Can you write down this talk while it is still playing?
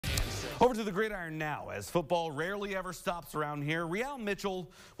Over to the gridiron now, as football rarely ever stops around here. Real Mitchell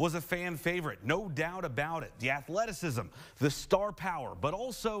was a fan favorite, no doubt about it. The athleticism, the star power, but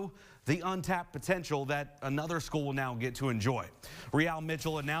also the untapped potential that another school will now get to enjoy. Real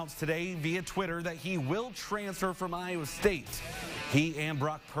Mitchell announced today via Twitter that he will transfer from Iowa State. He and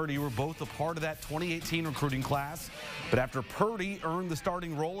Brock Purdy were both a part of that 2018 recruiting class, but after Purdy earned the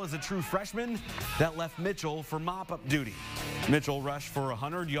starting role as a true freshman, that left Mitchell for mop-up duty. Mitchell rushed for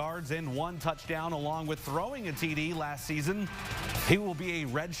 100 yards and 1 touchdown along with throwing a TD last season. He will be a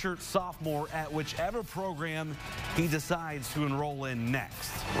redshirt sophomore at whichever program he decides to enroll in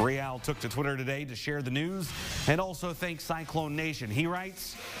next. Real took to Twitter today to share the news and also thank Cyclone Nation. He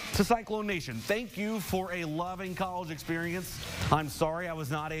writes, "To Cyclone Nation, thank you for a loving college experience. I'm sorry I was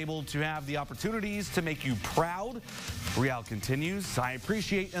not able to have the opportunities to make you proud." Real continues, "I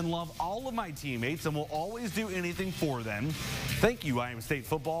appreciate and love all of my teammates and will always do anything for them. Thank you, Iowa State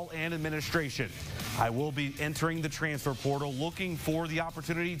football and administration. I will be entering the transfer portal looking for the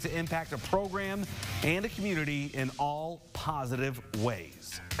opportunity to impact a program and a community in all positive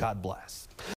ways. God bless."